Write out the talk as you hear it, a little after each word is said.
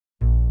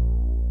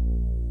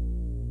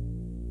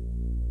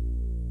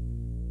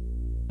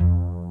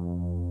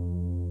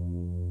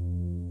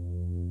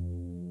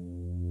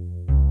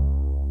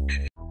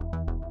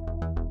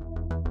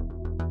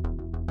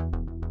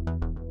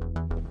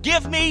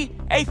Give me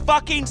a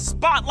fucking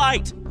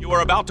spotlight. You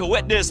are about to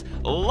witness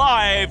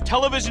live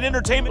television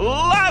entertainment.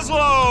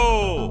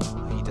 Laszlo!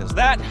 He does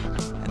that,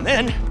 and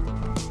then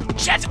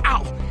jets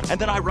out. And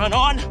then I run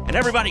on, and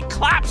everybody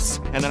claps.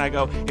 And then I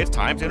go, it's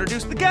time to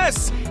introduce the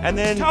guests. And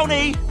then,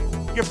 Tony,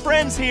 your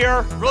friend's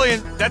here.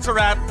 Brilliant, that's a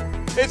wrap.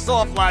 It's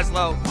off,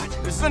 Laszlo. What?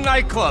 This is a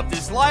nightclub.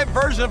 This live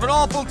version of an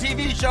awful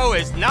TV show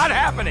is not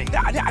happening.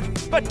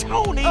 But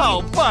Tony...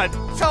 Oh, but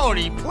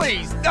Tony,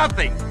 please,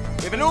 nothing.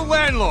 We have a new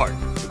landlord.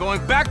 We're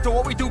going back to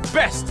what we do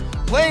best.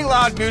 Playing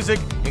loud music,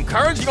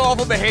 encouraging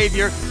awful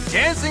behavior,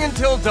 dancing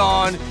until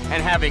dawn,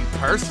 and having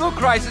personal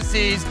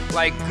crises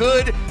like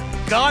good,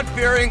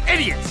 God-fearing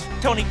idiots.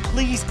 Tony,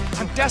 please,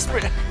 I'm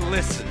desperate.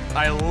 Listen,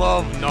 I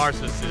love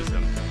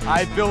narcissism.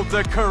 I built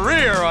a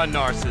career on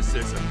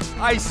narcissism.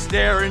 I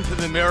stare into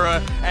the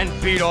mirror and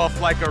beat off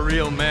like a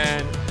real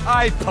man.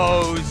 I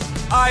pose,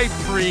 I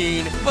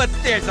preen, but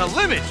there's a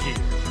limit here.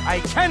 I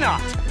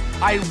cannot,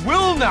 I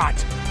will not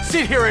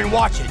sit here and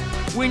watch it.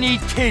 We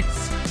need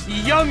kids,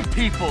 young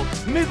people,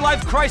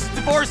 midlife crisis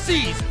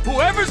divorcees,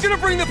 whoever's gonna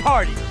bring the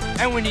party.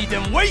 And we need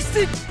them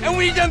wasted, and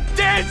we need them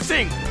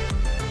dancing.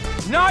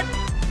 Not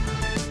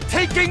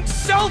taking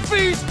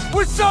selfies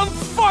with some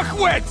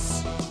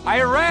fuckwits!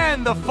 I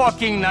ran the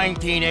fucking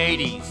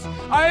 1980s.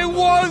 I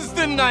was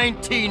the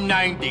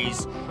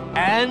 1990s.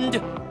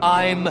 And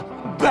I'm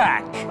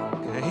back.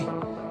 Okay.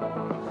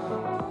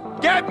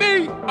 Get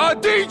me a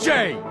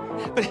DJ!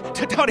 But,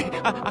 Tony,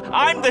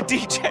 I'm the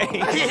DJ.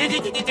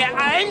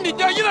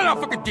 No, you're not a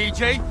fucking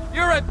DJ.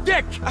 You're a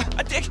dick.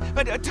 A dick?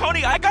 But,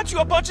 Tony, I got you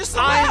a bunch of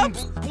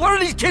celebs. What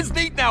do these kids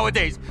need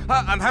nowadays?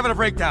 I'm having a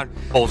breakdown.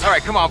 All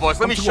right, come on, boss.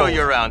 Let me show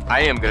you around. I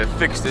am gonna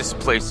fix this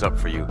place up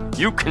for you.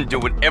 You can do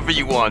whatever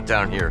you want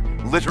down here.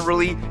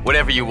 Literally,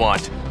 whatever you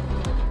want.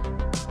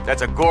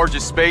 That's a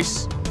gorgeous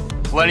space.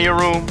 Plenty of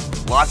room.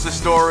 Lots of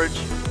storage.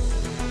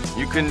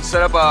 You can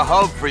set up a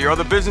hub for your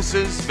other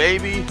businesses,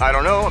 maybe. I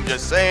don't know. I'm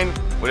just saying.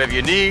 Whatever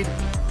you need,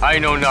 I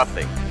know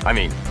nothing. I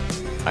mean,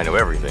 I know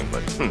everything,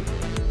 but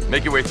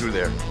make your way through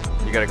there.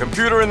 You got a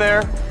computer in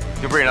there, you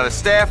can bring another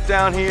staff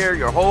down here,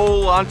 your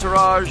whole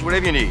entourage,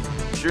 whatever you need.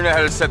 Sure know how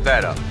to set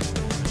that up.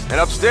 And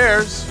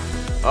upstairs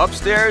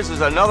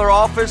is another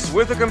office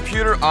with a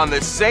computer on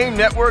the same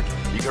network.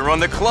 You can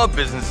run the club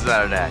businesses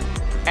out of that.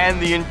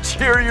 And the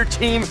interior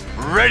team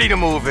ready to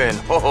move in.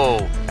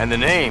 Oh, and the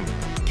name,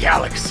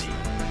 Galaxy.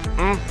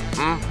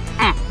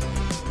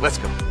 Let's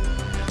go.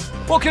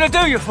 What can I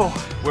do you for?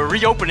 We're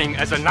reopening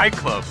as a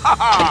nightclub. Ha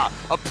ha!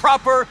 A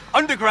proper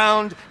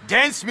underground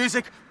dance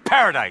music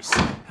paradise.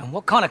 And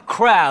what kind of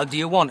crowd do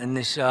you want in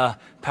this,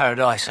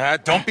 paradise?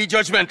 Don't be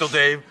judgmental,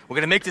 Dave. We're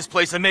gonna make this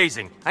place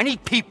amazing. I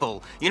need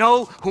people, you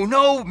know, who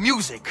know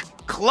music.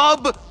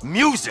 Club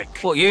music.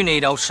 What you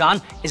need, old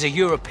son, is a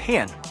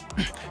European.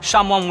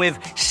 Someone with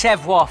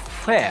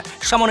savoir-faire.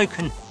 Someone who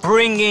can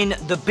bring in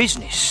the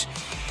business.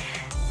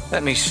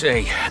 Let me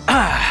see.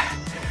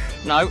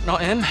 No,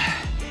 not him.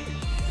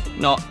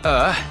 Not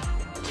her.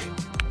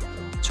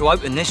 To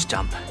open this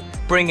dump,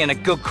 bring in a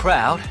good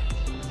crowd.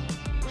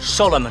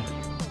 Solomon.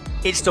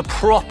 It's the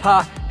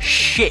proper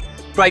shit.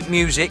 Great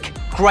music,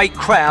 great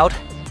crowd,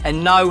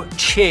 and no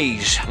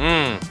cheese.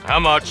 How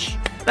much?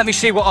 Let me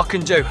see what I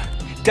can do.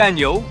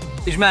 Daniel,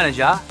 his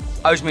manager,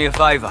 owes me a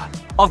favor.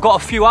 I've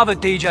got a few other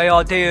DJ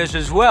ideas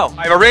as well.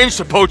 I've arranged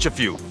to poach a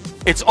few.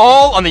 It's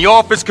all on the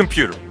office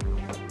computer.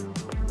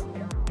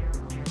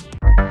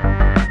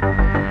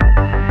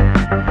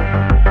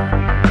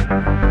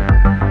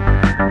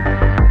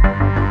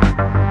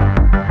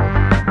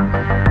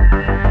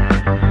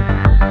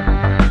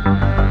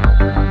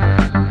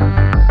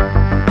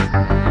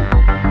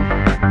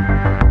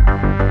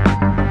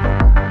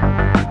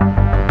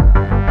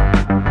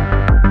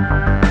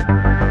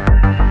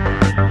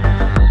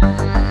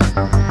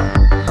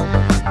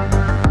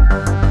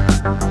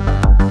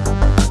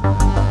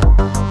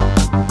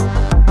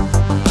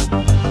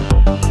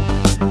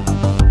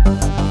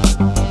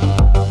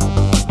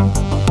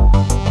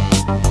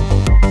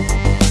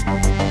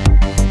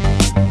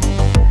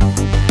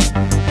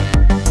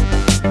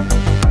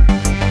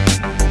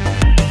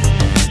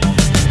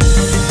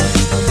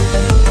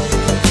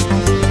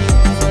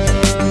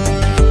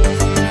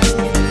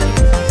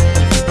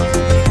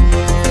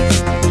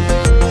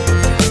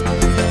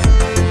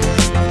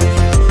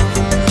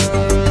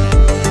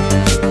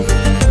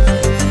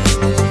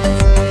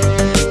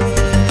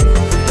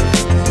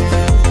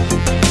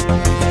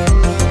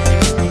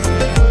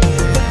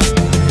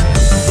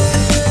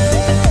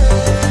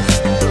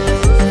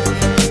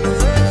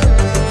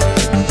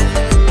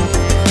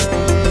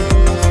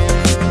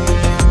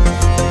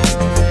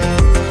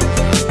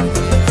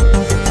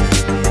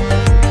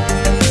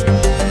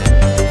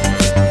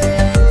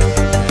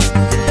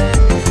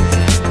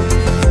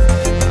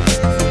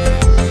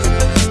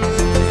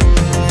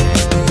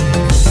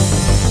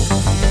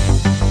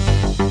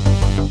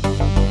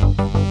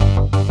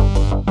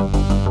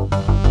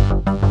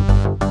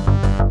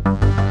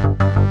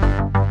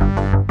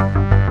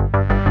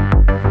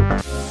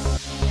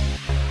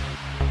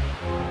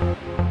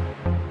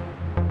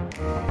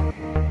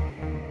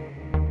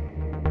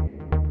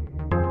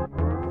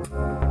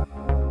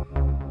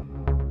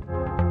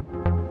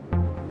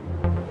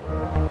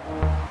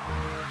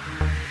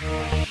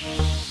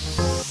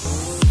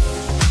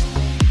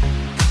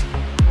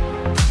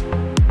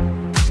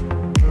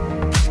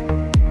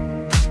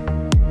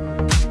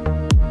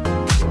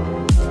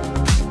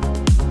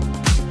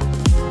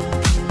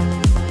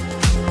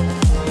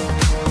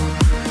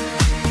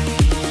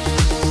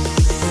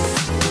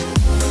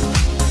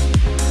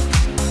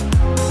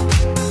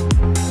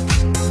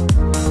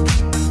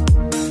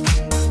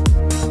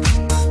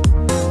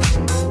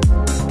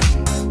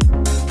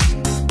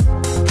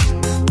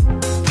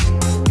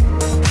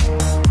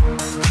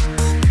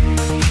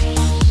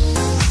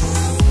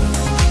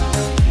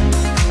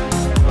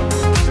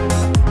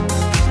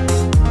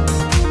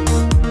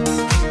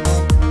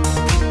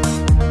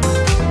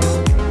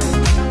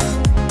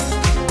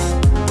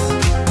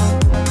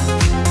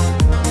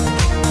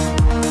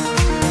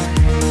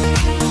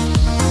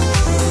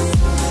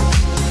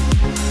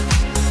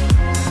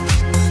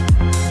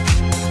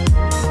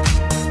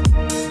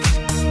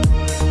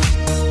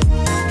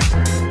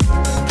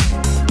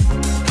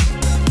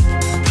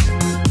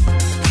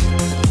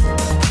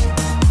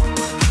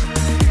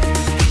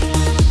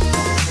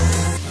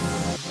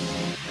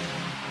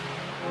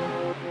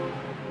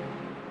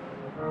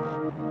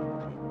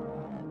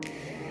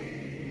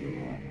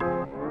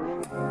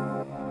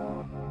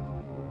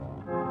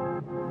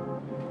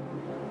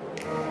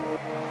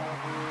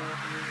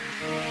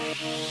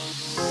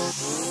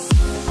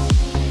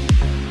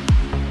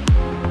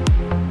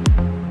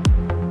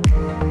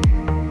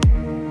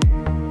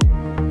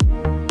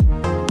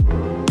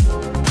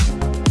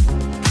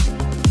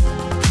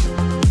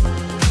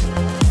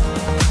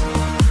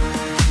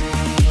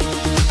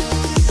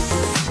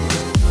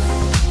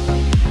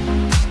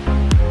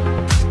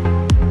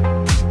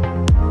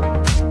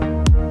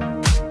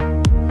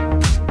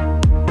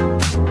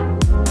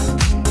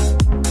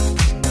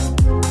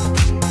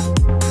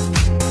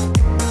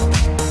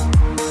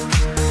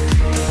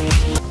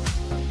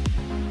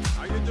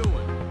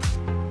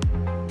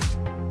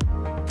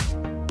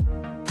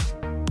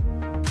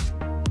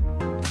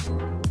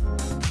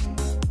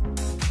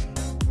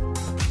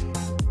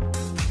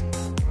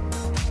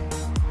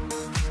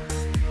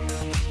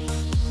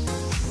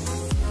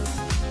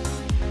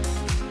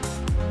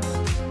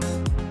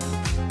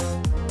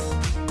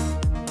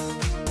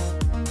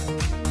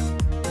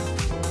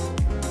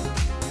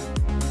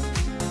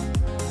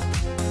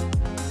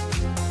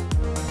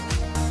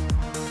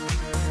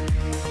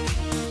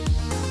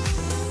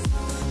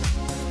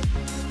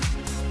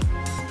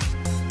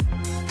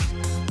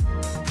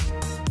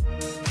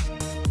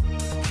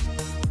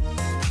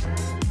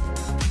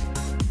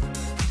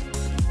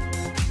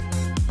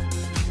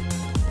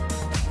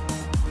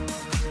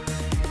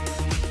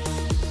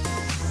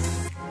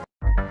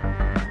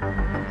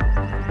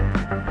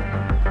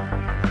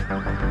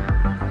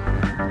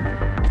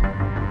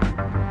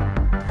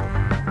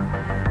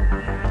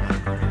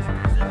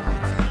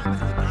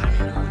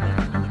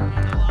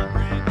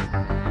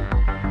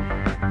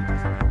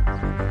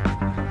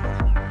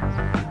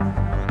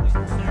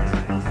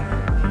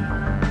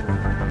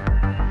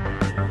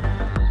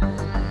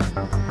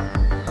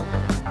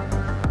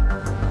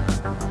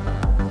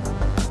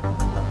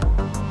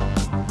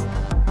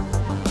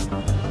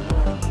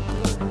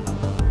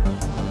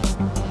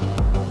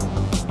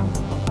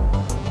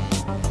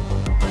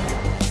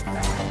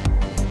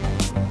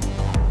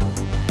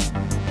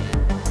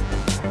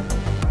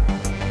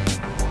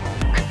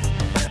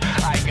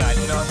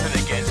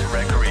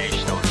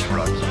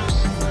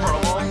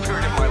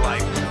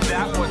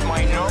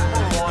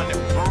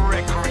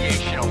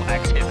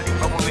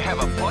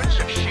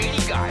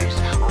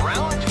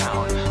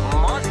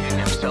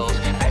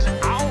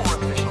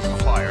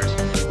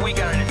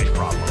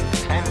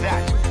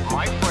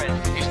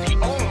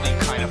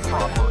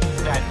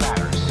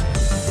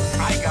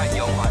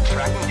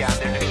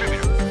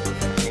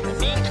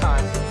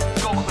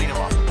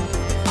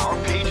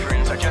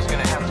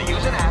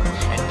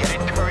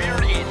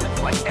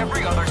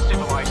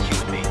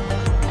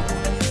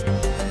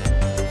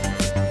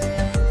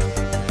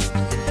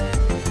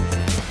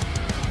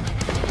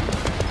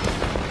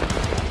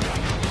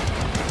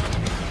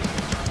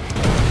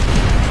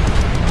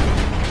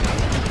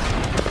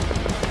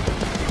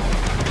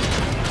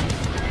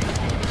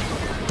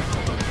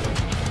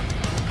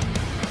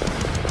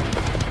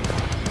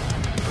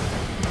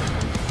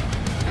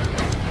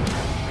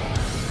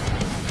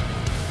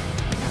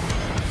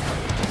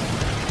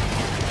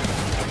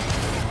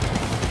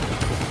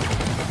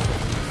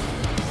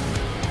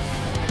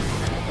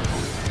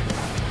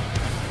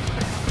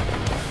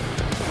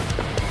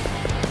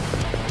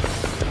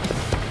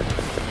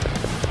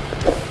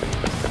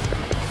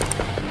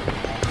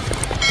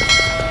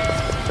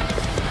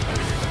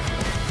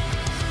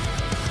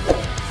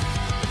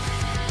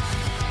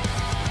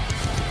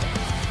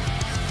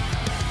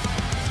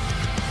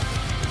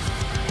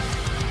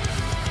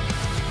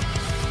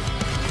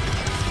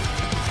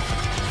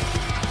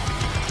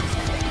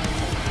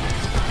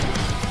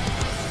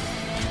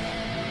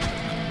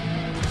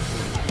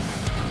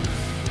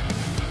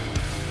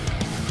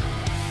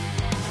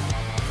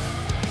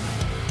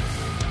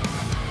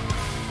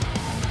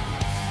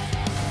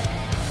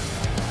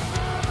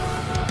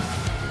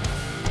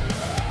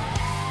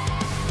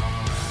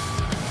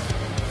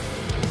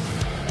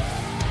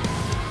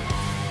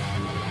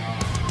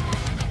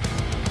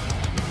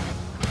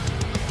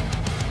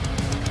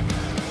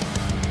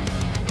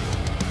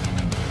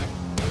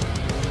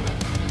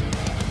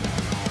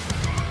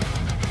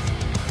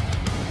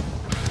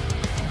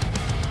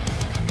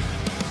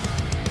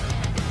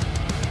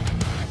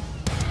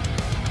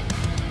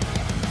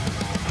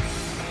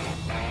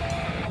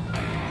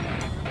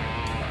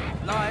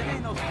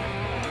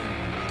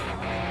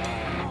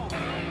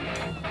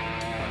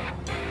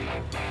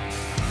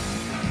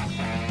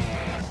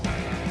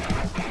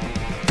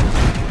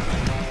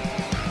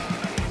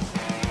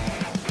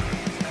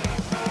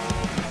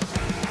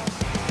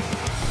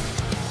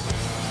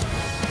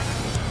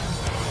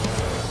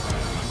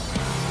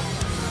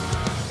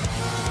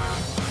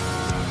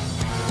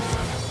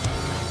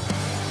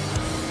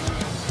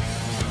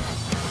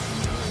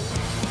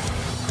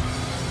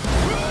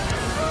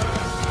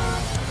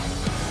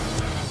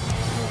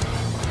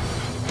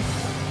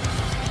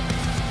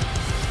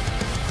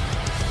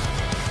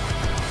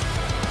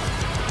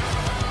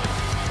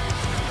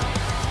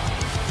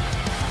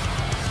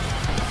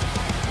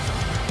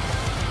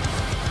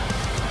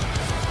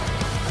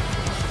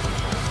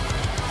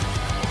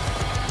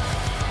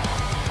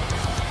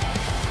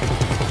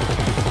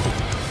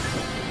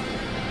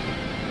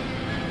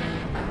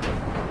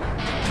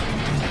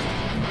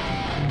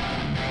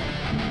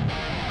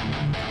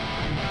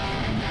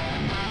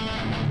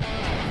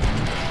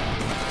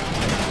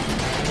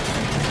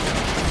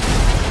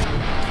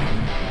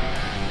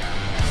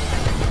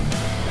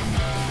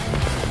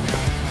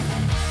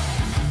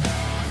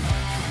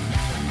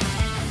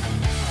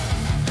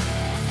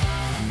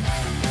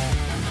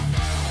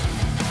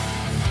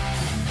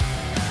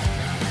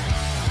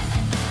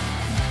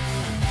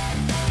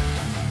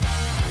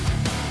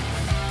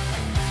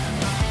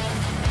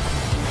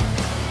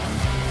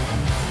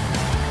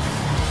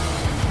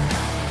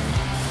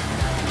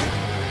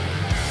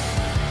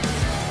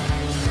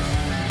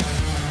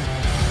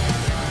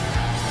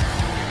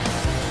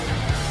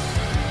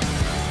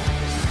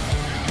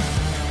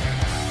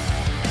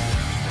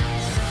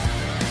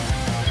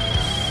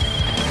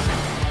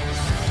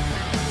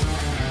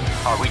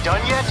 Are we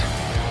done yet?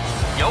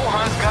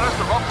 Johan's got us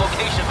the rough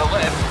location of the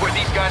lab where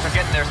these guys are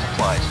getting their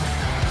supplies.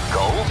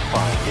 Go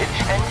find it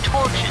and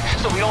torch it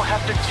so we don't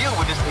have to deal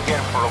with this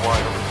again for a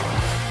while.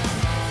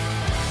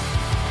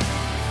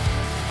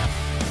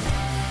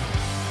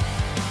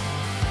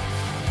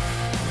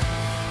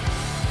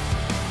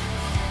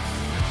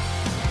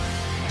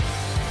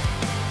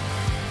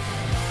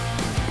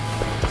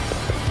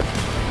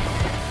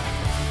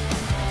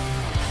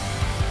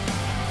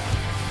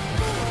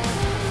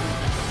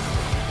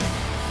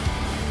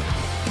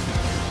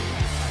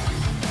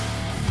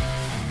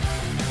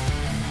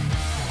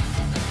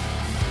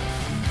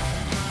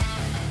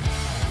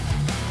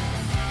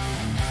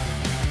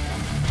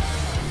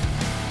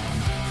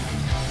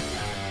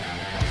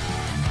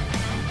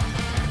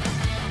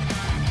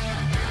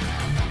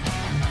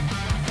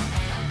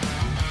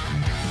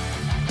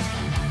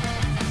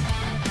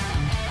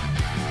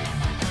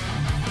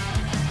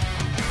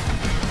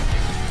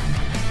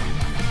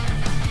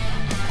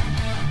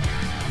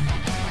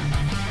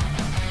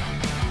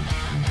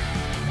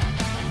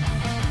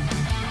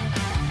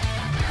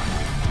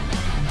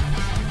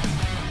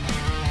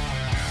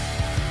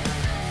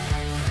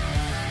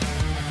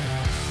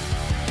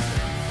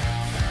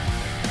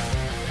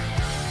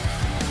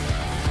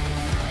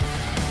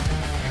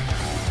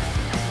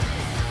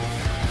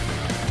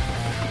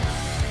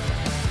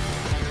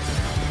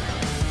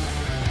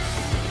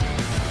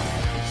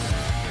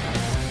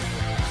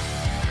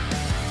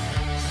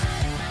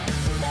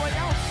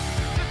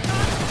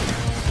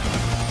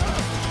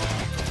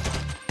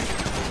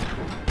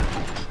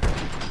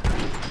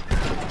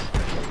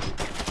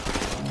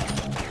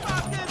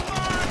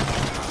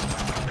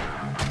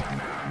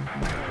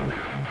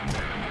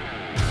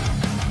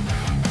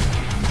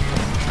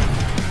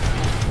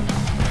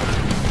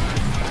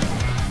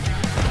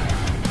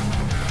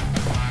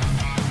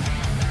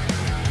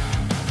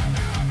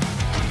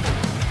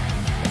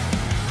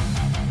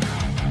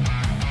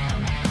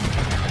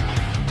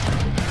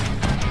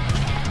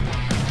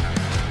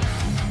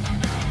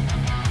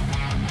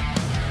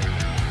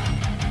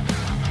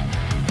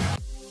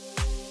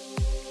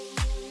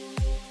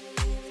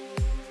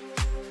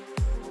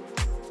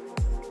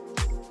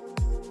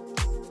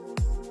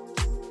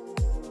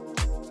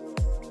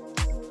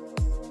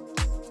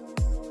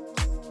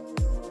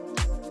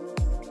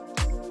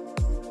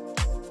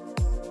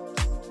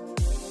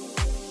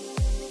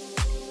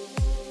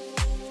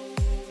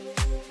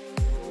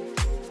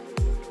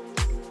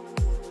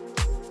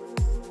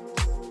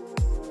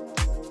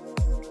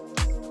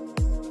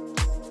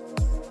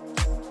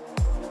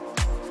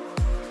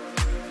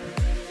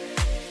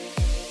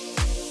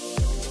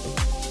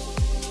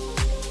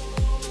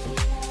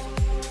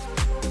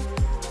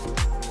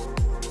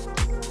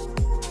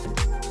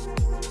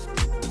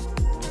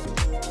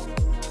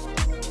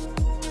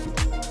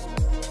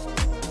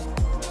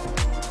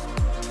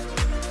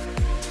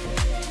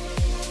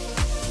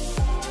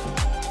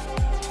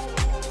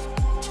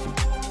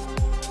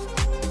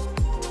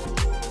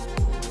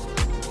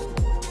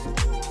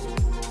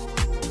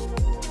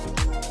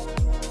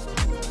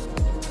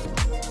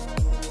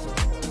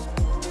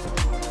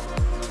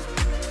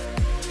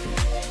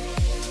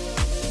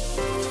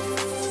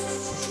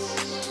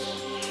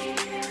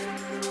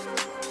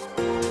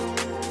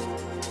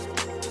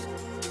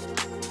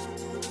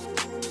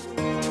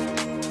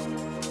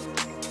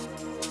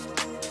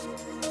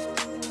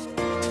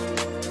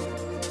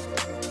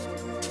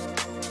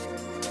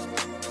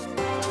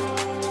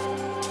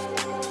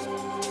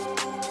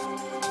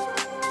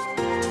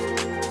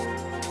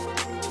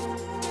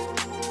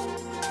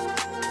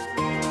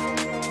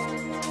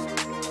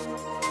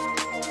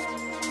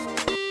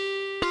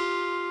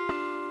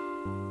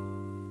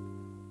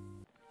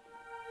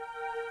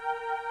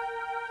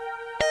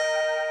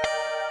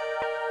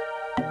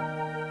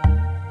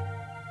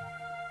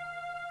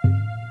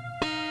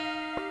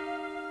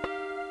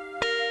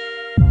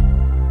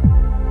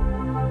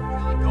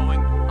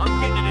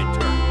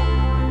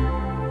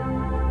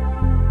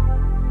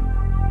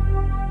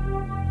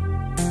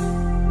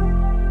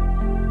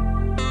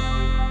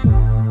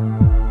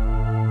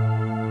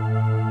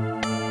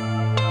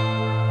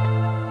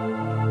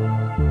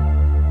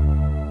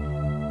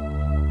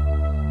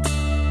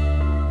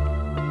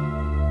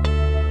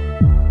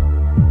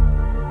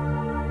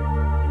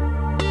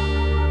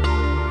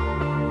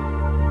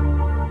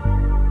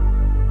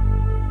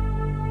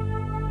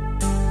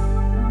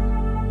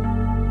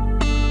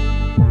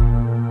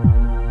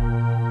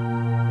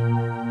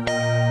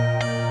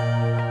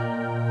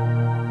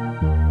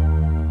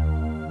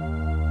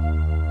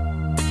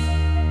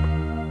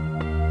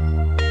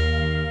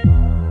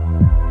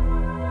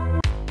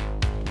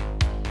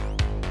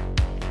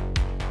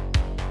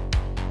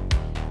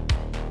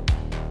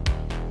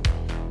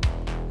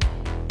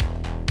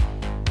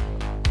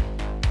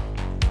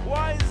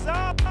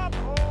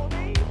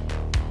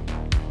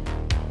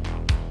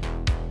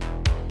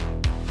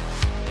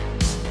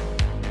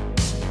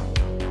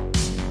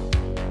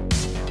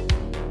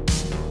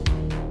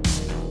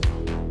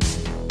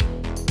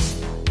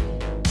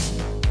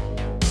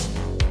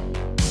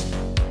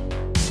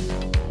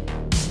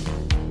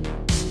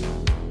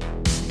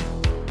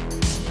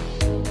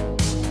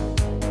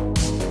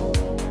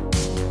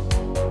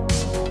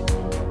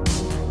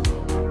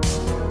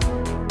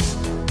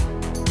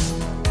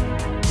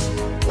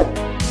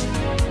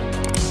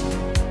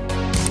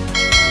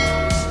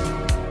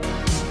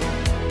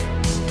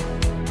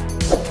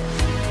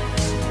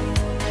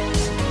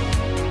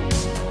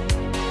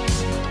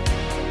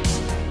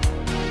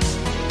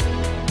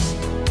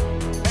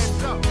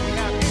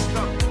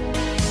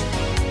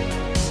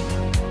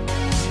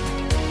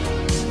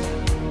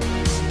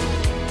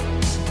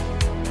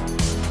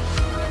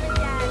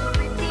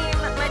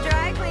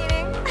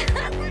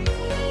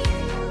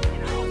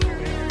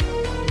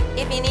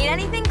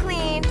 anything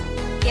clean,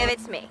 give it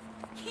to me.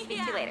 See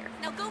you later.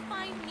 Now go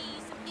find me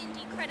some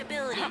indie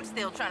credibility. I'm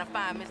still trying to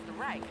find Mr.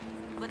 Right,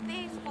 but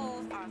these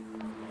fools are...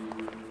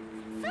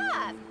 What's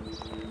up?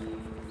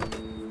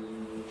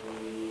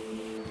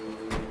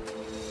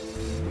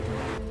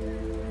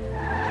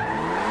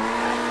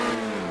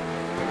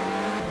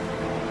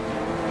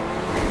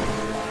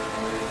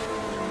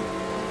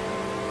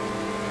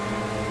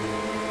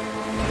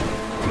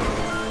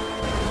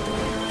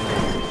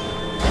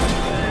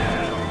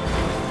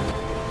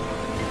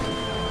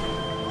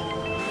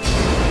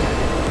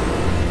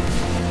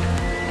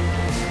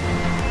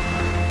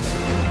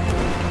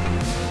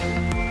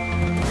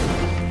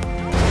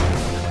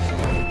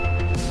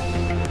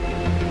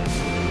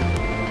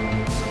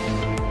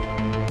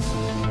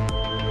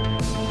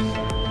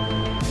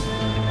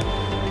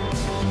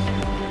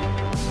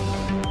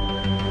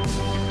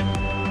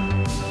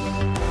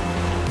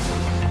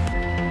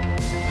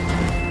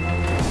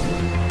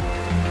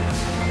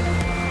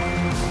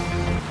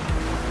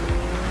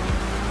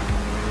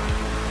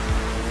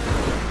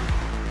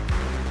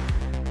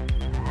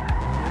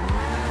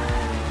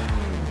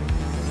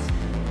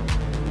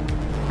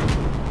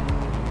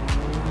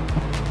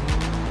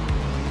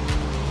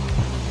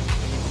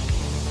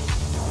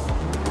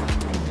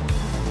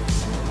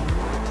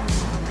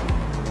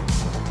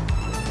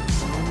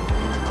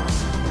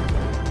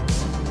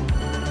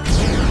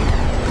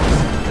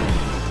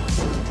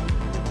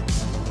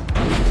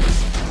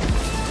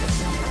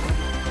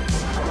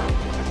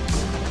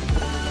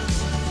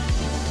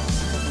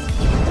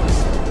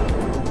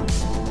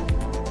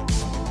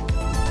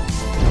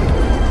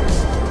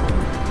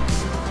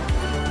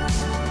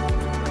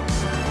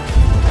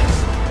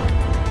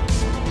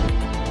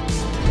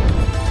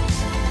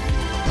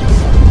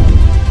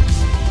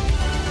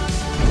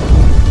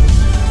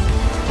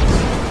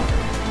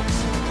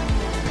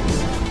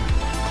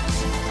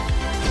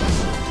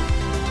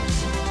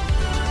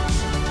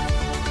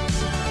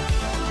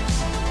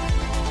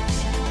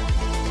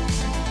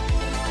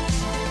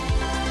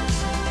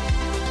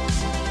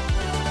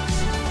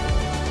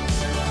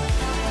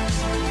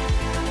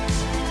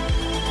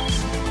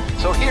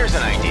 So here's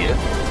an idea.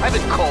 I've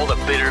been called a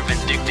bitter,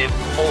 vindictive,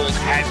 old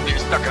has-been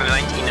stuck in the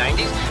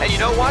 1990s, and you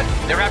know what?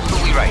 They're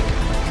absolutely right.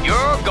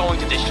 You're going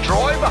to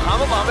destroy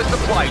Bahama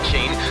supply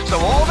chain, so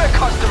all their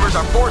customers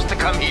are forced to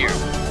come here.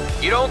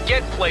 You don't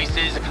get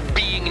places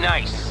being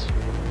nice.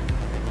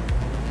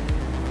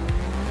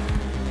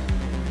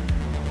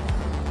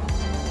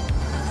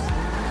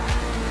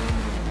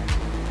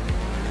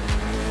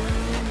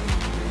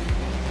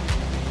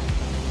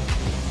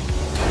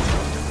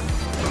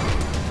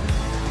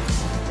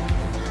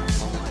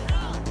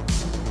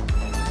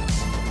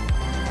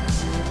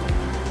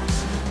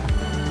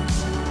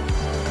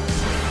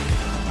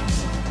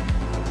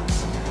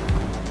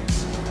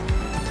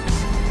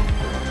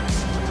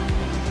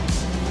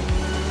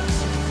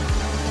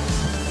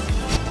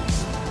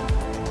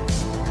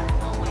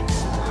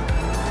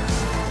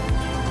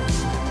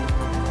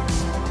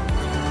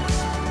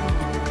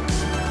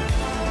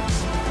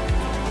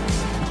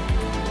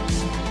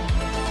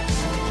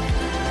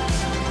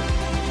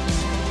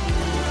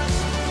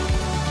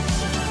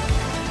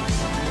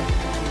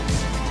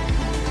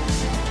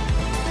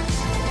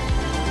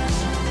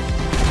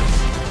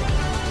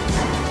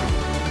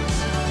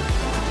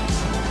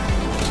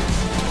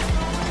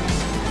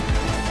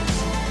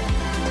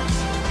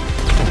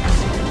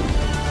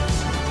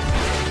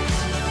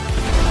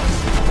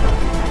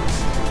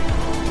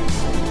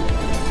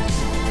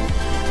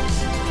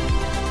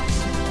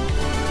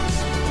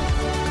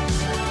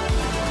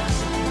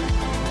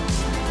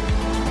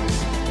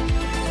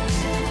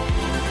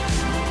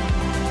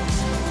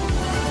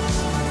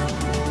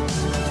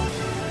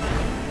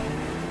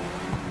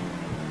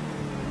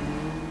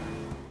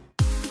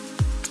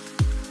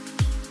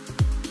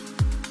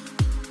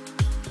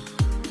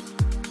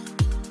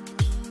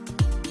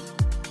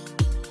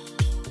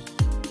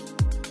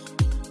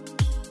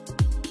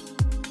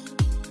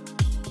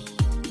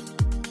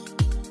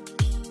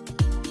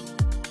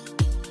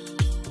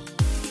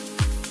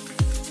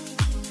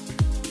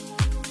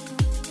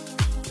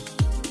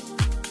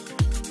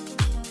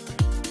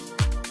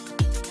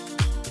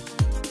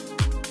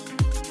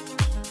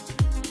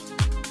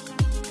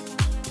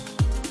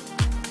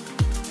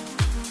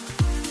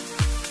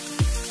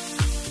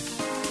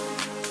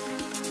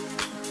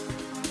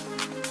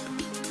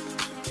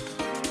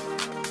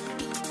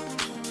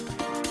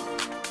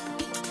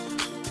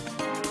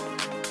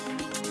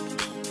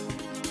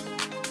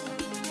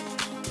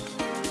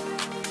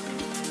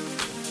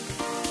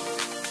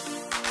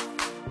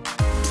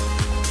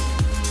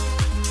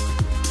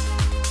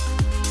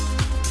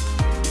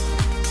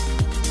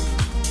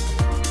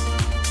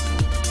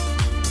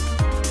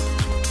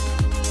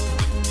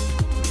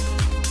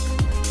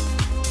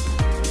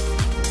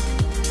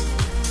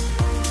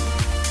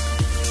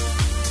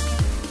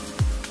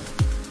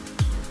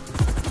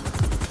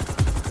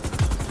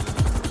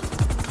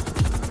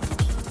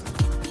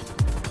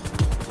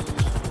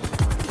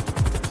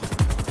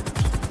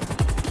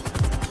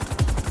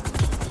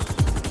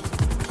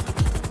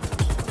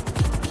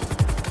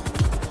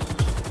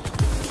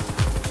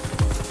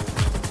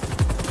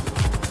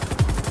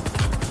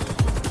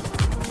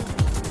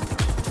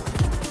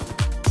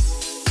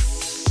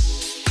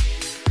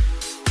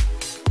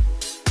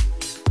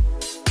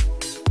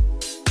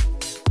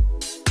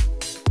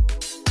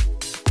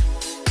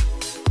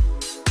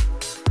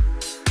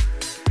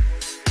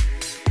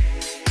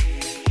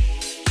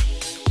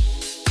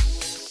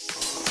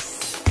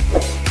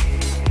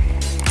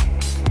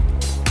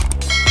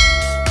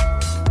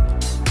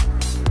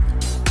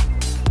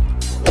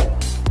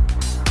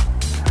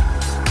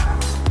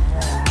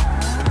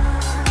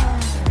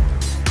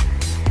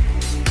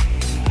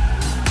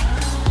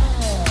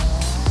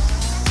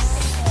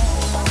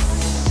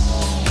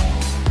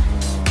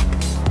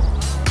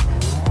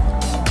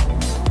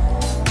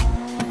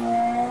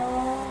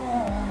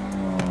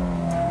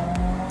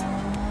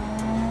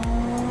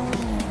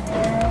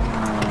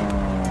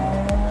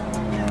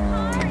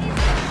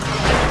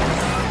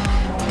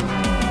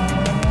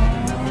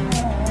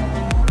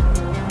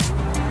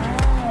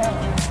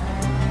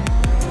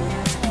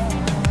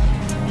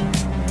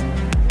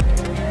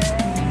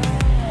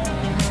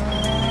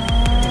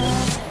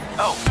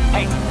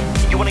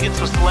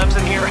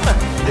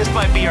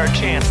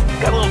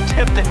 Got a little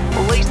tip that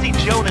Lacey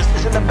Jonas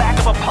is in the back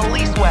of a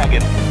police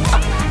wagon.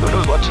 Who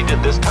knows what she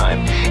did this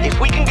time? If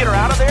we can get her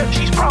out of there,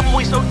 she's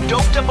probably so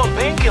doped up on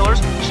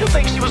painkillers, she'll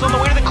think she was on the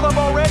way to the club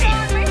already.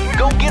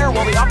 Go get her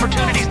while the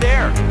opportunity's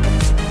there.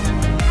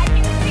 I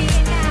can see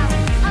it now.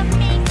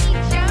 Amazing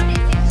Jonas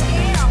in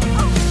jail.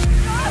 Oh,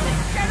 God,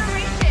 this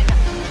generation.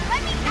 Let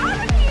me out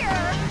of here.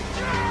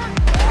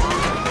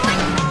 My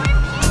God,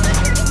 he's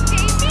here to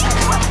save me.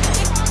 Oh,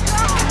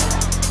 God.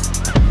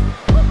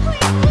 Oh,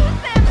 please lose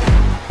them.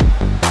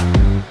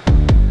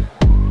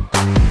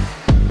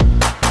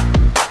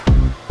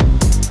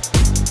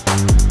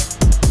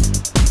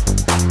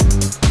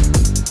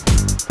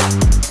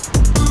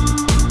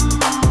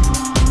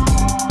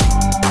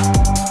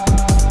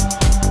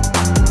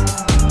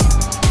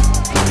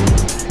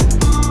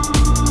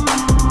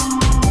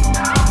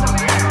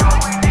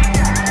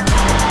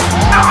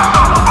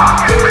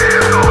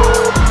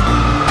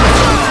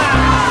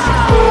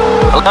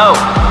 Hello.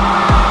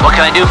 What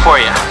can I do for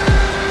you?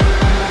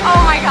 Oh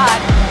my God.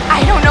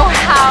 I don't know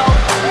how.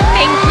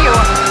 Thank you.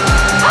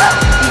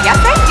 Yes,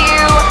 I do.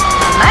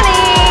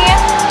 Money.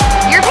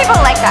 Your people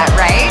like that,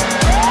 right?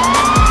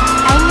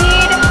 I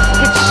need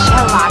to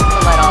chillax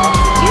a little.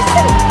 Do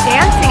some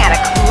dancing at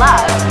a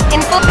club.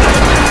 Stop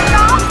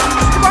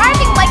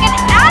driving like an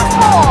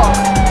asshole.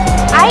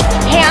 I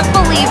can't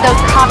believe those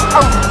cops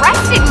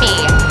arrested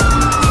me.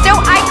 So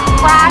I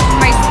crashed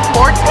my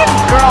sportsman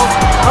girl's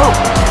hope.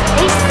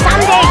 They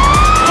someday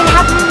can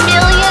have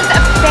millions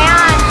of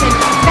fans and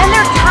spend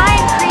their time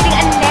creating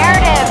a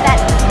narrative that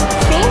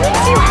fame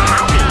makes you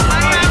happy.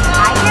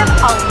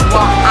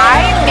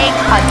 I make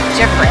a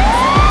difference.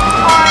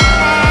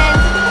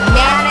 Orphans,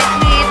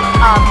 manatees,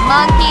 a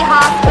monkey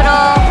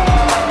hospital.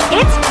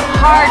 It's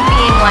hard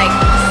being like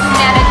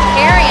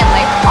humanitarian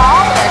like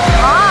all the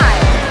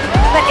time,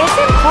 but it's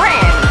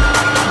important.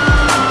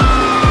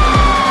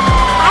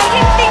 I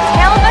didn't think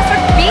Tail of Us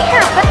would be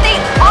here, but they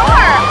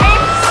are.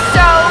 I'm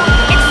so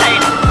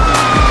excited.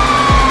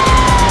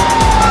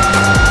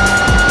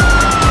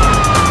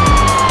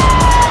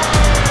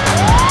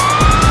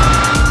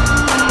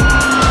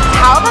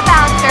 Tell the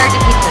bouncer to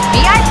keep the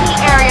VIP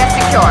area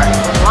secure.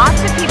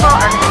 Lots of people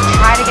are going to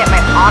try to get my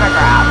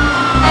autograph.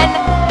 And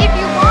if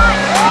you want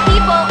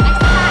people I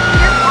sat in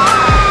your car,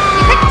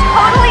 you could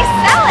totally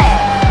sell it.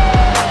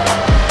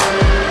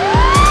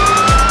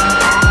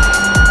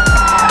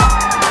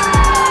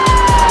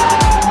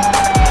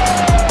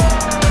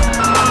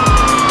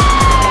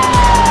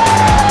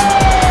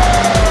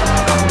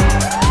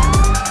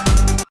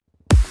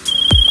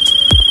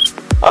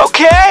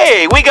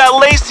 Okay, we got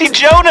Lacey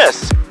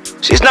Jonas.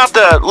 She's not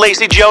the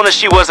Lacey Jonas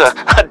she was a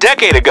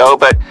decade ago,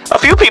 but a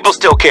few people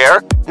still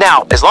care.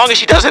 Now, as long as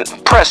she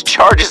doesn't press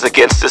charges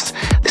against us,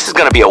 this is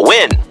gonna be a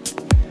win.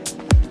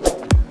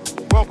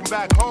 Welcome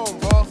back home,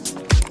 boss.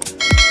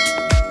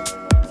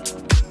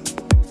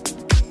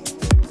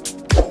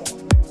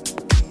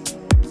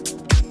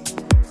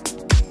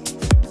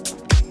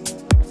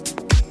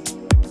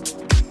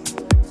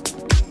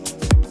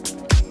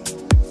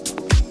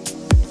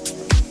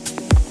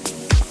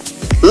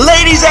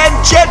 Ladies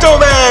and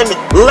gentlemen,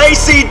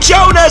 Lacey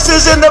Jonas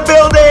is in the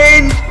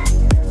building!